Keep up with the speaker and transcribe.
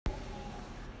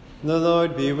The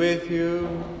Lord be with you.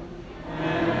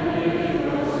 And with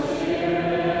your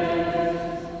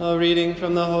spirit. A reading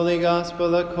from the Holy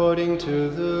Gospel according to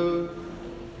Luke.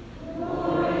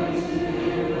 Glory to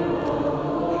you,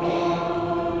 O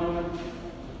Lord.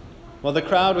 While the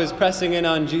crowd was pressing in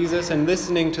on Jesus and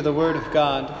listening to the word of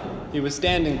God, he was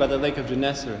standing by the lake of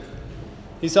Gennesaret.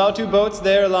 He saw two boats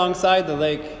there alongside the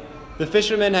lake. The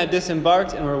fishermen had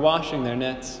disembarked and were washing their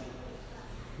nets.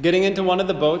 Getting into one of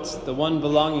the boats, the one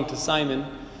belonging to Simon,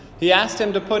 he asked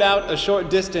him to put out a short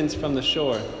distance from the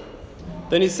shore.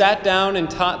 Then he sat down and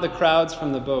taught the crowds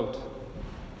from the boat.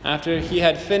 After he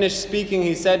had finished speaking,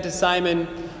 he said to Simon,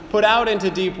 "Put out into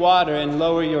deep water and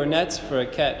lower your nets for a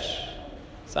catch."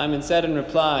 Simon said in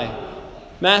reply,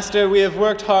 "Master, we have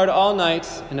worked hard all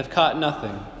night and have caught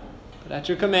nothing, but at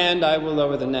your command I will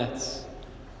lower the nets."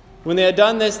 When they had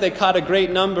done this, they caught a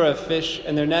great number of fish,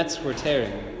 and their nets were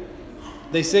tearing.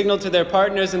 They signaled to their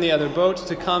partners in the other boat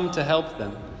to come to help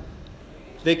them.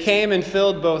 They came and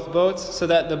filled both boats, so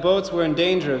that the boats were in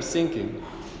danger of sinking.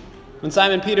 When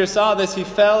Simon Peter saw this, he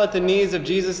fell at the knees of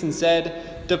Jesus and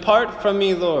said, "Depart from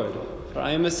me, Lord, for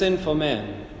I am a sinful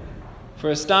man." For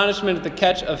astonishment at the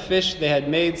catch of fish they had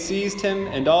made seized him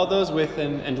and all those with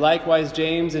him, and likewise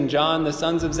James and John, the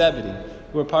sons of Zebedee,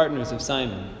 who were partners of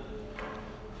Simon.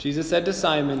 Jesus said to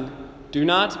Simon, "Do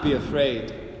not be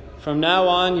afraid. From now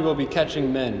on you will be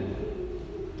catching men."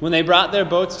 When they brought their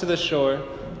boats to the shore,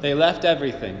 they left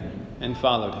everything and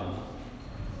followed him.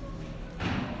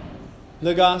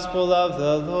 The Gospel of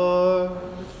the Lord.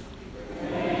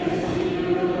 Praise to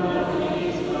you, Lord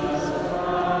Jesus Christ.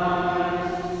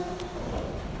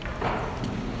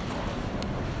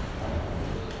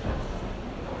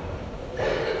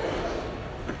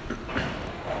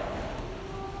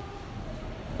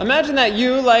 Imagine that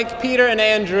you, like Peter and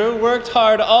Andrew, worked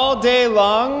hard all day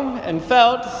long and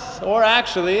felt, or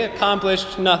actually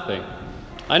accomplished, nothing.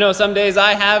 I know some days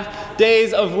I have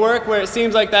days of work where it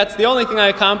seems like that's the only thing I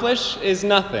accomplish is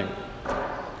nothing.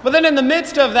 But then in the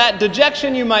midst of that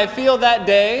dejection you might feel that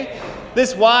day,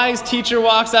 this wise teacher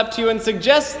walks up to you and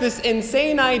suggests this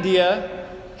insane idea,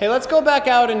 hey, let's go back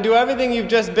out and do everything you've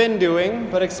just been doing,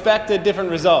 but expect a different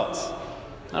result.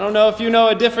 I don't know if you know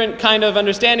a different kind of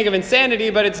understanding of insanity,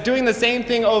 but it's doing the same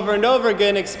thing over and over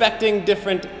again, expecting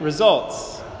different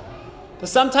results. But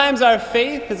sometimes our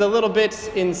faith is a little bit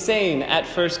insane at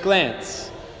first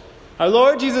glance. Our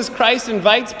Lord Jesus Christ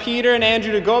invites Peter and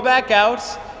Andrew to go back out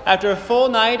after a full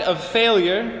night of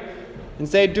failure and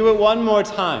say, "Do it one more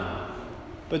time,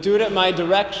 but do it at my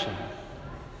direction."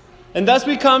 And thus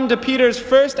we come to Peter's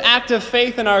first act of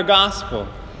faith in our gospel.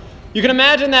 You can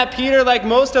imagine that Peter, like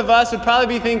most of us, would probably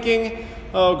be thinking,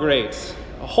 "Oh, great.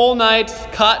 A whole night,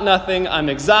 caught nothing. I'm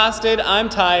exhausted. I'm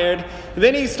tired."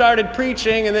 Then he started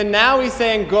preaching, and then now he's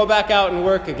saying, "Go back out and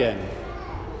work again."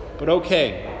 But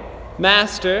okay,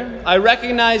 Master, I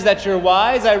recognize that you're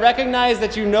wise. I recognize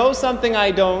that you know something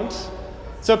I don't.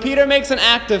 So Peter makes an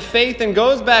act of faith and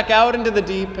goes back out into the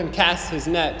deep and casts his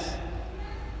net.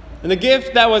 And the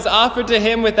gift that was offered to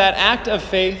him with that act of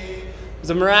faith was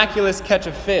a miraculous catch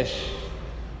of fish.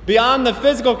 Beyond the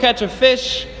physical catch of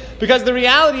fish, because the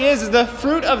reality is the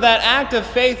fruit of that act of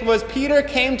faith was Peter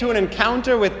came to an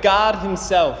encounter with God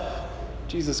himself,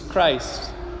 Jesus Christ.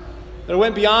 But it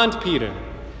went beyond Peter.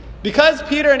 Because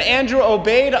Peter and Andrew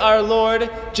obeyed our Lord,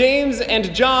 James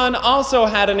and John also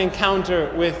had an encounter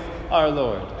with our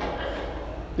Lord.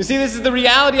 You see, this is the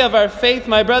reality of our faith,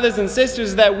 my brothers and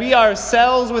sisters, that we are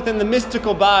cells within the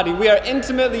mystical body. We are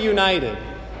intimately united.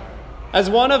 As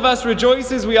one of us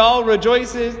rejoices, we all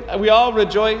rejoice.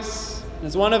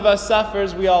 As one of us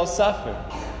suffers, we all suffer.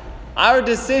 Our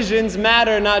decisions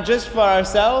matter not just for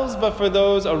ourselves, but for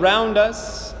those around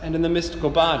us and in the mystical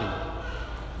body.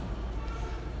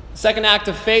 The second act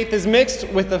of faith is mixed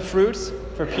with the fruit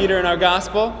for Peter in our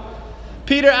gospel.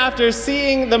 Peter, after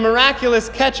seeing the miraculous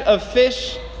catch of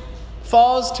fish,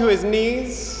 falls to his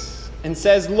knees and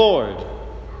says, "Lord."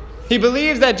 He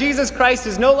believes that Jesus Christ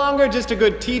is no longer just a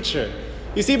good teacher.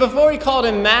 You see, before he called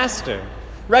him master,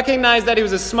 recognized that he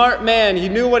was a smart man, he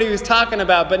knew what he was talking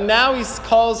about, but now he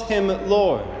calls him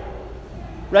Lord,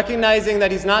 recognizing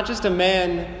that he's not just a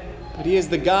man, but he is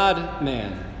the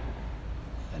God-man.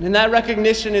 And in that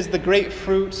recognition is the great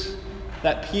fruit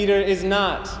that Peter is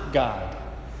not God.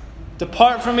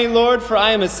 "Depart from me, Lord, for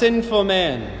I am a sinful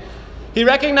man." He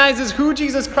recognizes who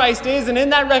Jesus Christ is, and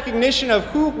in that recognition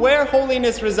of where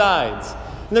holiness resides,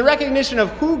 and the recognition of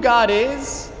who God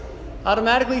is,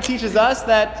 automatically teaches us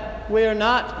that we are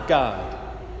not God,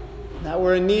 that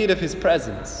we're in need of his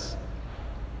presence.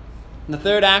 And the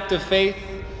third act of faith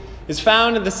is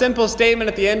found in the simple statement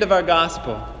at the end of our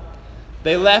gospel.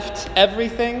 They left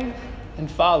everything and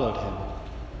followed him.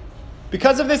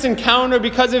 Because of this encounter,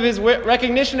 because of his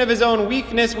recognition of his own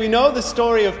weakness, we know the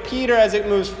story of Peter as it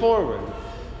moves forward.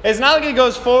 It's not like he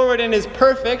goes forward and is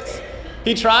perfect.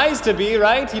 He tries to be,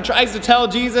 right? He tries to tell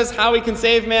Jesus how he can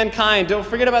save mankind. Don't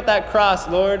forget about that cross,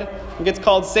 Lord. He gets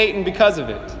called Satan because of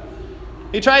it.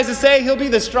 He tries to say he'll be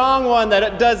the strong one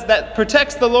that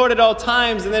protects the Lord at all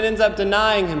times, and then ends up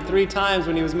denying him 3 times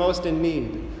when he was most in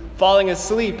need, falling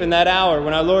asleep in that hour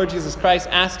when our Lord Jesus Christ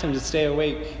asked him to stay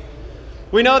awake.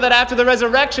 We know that after the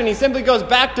resurrection, he simply goes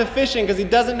back to fishing because he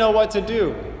doesn't know what to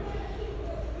do.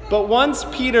 But once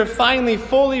Peter finally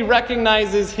fully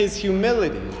recognizes his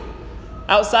humility,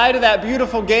 outside of that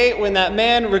beautiful gate, when that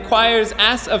man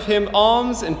asks of him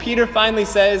alms, and Peter finally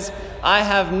says, "I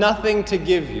have nothing to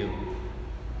give you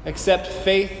except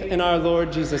faith in our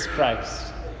Lord Jesus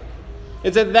Christ."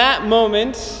 It's at that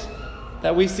moment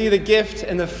that we see the gift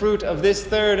and the fruit of this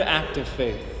third act of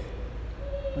faith,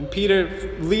 when Peter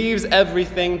leaves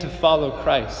everything to follow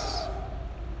Christ.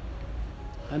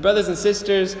 And brothers and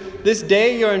sisters, this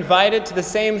day you're invited to the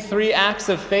same 3 acts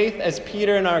of faith as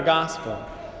Peter in our gospel.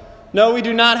 No, we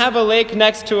do not have a lake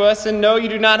next to us, and no, you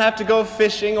do not have to go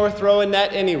fishing or throw a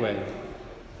net anyway.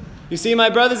 You see, my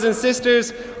brothers and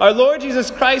sisters, our Lord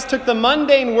Jesus Christ took the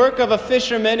mundane work of a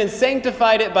fisherman and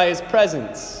sanctified it by his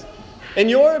presence. In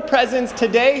your presence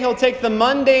today, he'll take the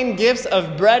mundane gifts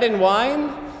of bread and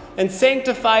wine and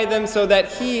sanctify them so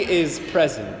that he is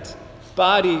present.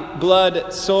 Body,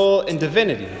 blood, soul, and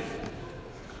divinity.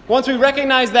 Once we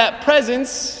recognize that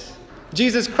presence,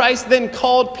 Jesus Christ then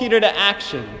called Peter to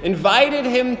action, invited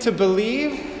him to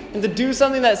believe and to do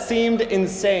something that seemed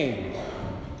insane.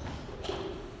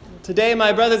 Today,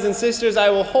 my brothers and sisters, I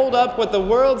will hold up what the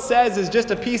world says is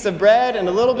just a piece of bread and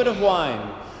a little bit of wine,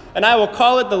 and I will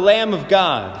call it the Lamb of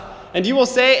God. And you will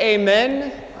say,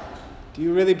 "Amen." Do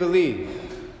you really believe?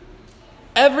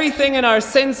 Everything in our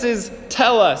senses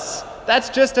tell us that's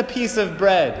just a piece of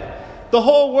bread. The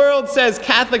whole world says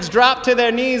Catholics drop to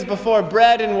their knees before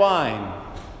bread and wine.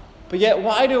 But yet,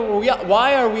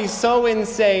 why are we so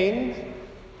insane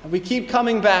that we keep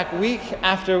coming back week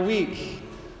after week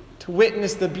to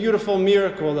witness the beautiful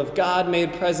miracle of God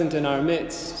made present in our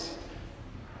midst?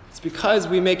 It's because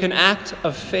we make an act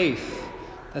of faith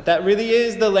that really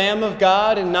is the Lamb of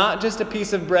God and not just a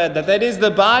piece of bread, that is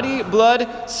the body,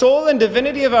 blood, soul, and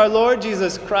divinity of our Lord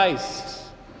Jesus Christ.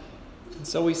 And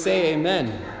so we say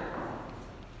amen.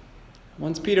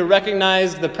 Once Peter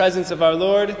recognized the presence of our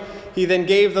Lord, he then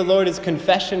gave the Lord his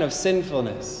confession of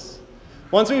sinfulness.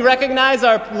 Once we recognize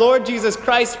our Lord Jesus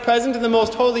Christ present in the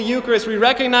most holy Eucharist, we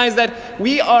recognize that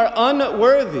we are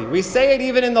unworthy. We say it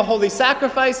even in the holy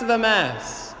sacrifice of the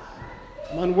Mass.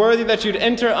 "I'm unworthy that you'd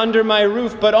enter under my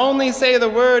roof, but only say the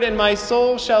word and my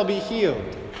soul shall be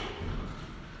healed."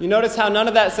 You notice how none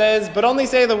of that says, "But only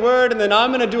say the word and then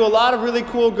I'm going to do a lot of really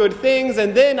cool good things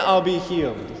and then I'll be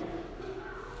healed."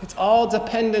 It's all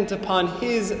dependent upon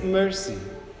his mercy.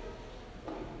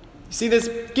 You see, this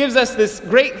gives us this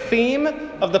great theme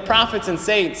of the prophets and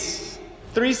saints.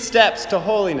 3 steps to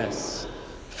holiness.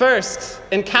 First,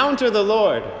 encounter the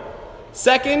Lord.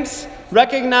 Second,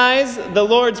 recognize the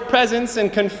Lord's presence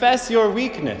and confess your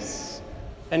weakness.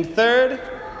 And third,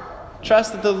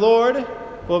 trust that the Lord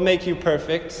will make you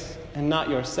perfect and not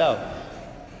yourself.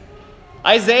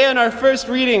 Isaiah, in our first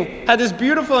reading, had this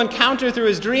beautiful encounter through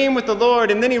his dream with the Lord,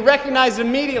 and then he recognized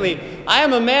immediately, "I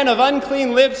am a man of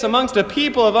unclean lips amongst a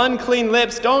people of unclean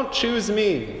lips. Don't choose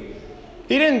me."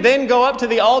 He didn't then go up to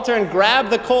the altar and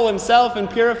grab the coal himself and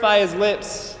purify his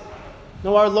lips.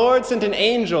 No, our Lord sent an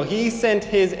angel. He sent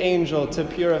his angel to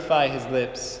purify his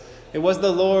lips. It was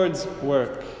the Lord's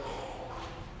work.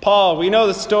 Paul, we know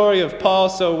the story of Paul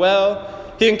so well.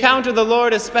 He encountered the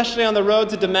Lord, especially on the road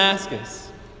to Damascus.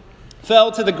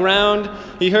 Fell to the ground.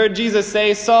 He heard Jesus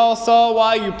say, "Saul, Saul,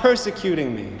 why are you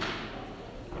persecuting me?"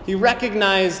 He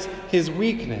recognized his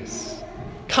weakness.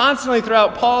 Constantly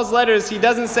throughout Paul's letters, he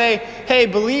doesn't say, "Hey,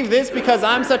 believe this because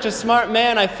I'm such a smart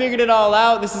man. I figured it all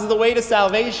out. This is the way to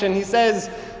salvation." He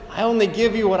says, "I only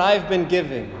give you what I've been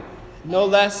given, no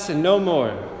less and no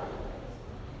more."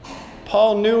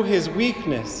 Paul knew his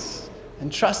weakness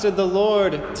and trusted the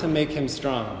Lord to make him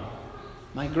strong.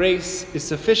 "My grace is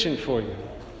sufficient for you."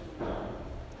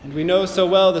 And we know so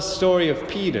well the story of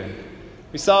Peter.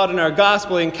 We saw it in our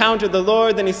gospel. He encountered the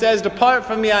Lord, then he says, "Depart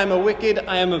from me, I am a wicked,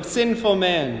 I am a sinful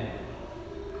man."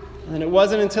 And then it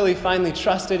wasn't until he finally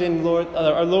trusted in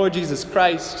our Lord Jesus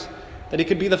Christ that he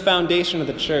could be the foundation of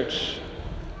the church.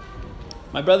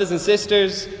 My brothers and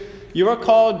sisters, you are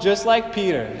called just like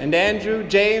Peter and Andrew,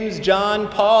 James, John,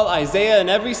 Paul, Isaiah,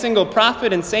 and every single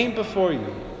prophet and saint before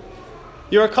you.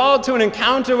 You are called to an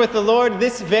encounter with the Lord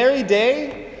this very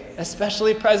day,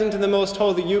 especially present in the most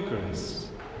holy Eucharist?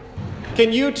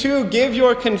 Can you too give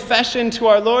your confession to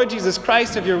our Lord Jesus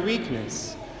Christ of your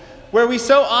weakness? Where we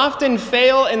so often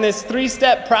fail in this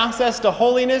 3-step process to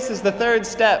holiness is the 3rd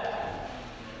step.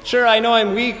 Sure, I know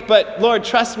I'm weak, but Lord,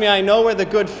 trust me, I know where the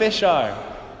good fish are.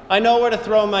 I know where to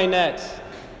throw my net.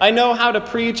 I know how to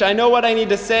preach. I know what I need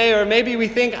to say. Or maybe we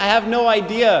think, I have no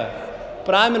idea,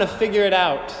 but I'm going to figure it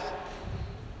out.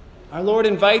 Our Lord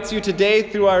invites you today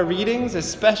through our readings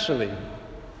especially.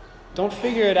 Don't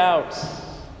figure it out.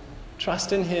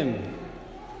 Trust in Him.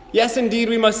 Yes, indeed,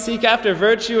 we must seek after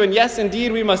virtue, and yes,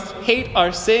 indeed, we must hate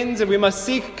our sins, and we must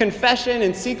seek confession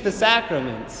and seek the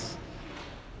sacraments.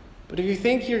 But if you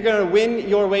think you're going to win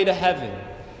your way to heaven,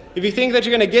 if you think that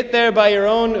you're going to get there by your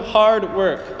own hard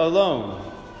work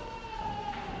alone,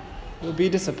 you'll be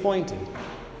disappointed.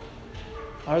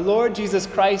 Our Lord Jesus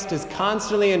Christ is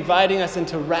constantly inviting us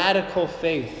into radical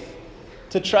faith,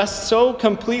 to trust so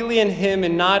completely in Him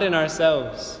and not in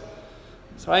ourselves.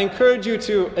 So I encourage you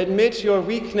to admit your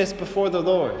weakness before the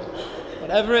Lord,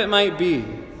 whatever it might be.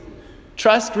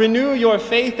 Renew your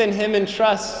faith in Him and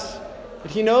trust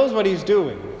that He knows what He's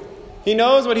doing. He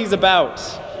knows what He's about.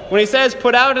 When He says,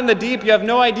 put out in the deep, you have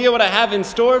no idea what I have in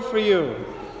store for you.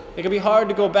 It can be hard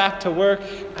to go back to work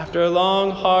after a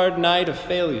long, hard night of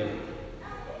failure.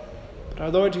 But our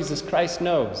Lord Jesus Christ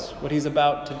knows what He's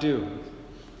about to do.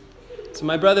 So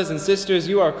my brothers and sisters,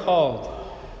 you are called,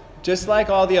 just like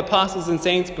all the apostles and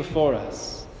saints before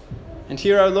us. And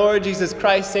hear our Lord Jesus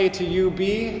Christ say to you,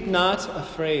 be not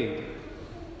afraid.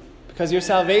 Because your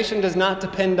salvation does not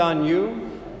depend on you.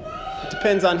 It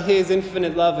depends on His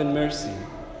infinite love and mercy.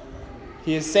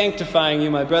 He is sanctifying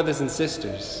you, my brothers and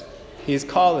sisters. He is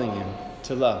calling you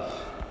to love.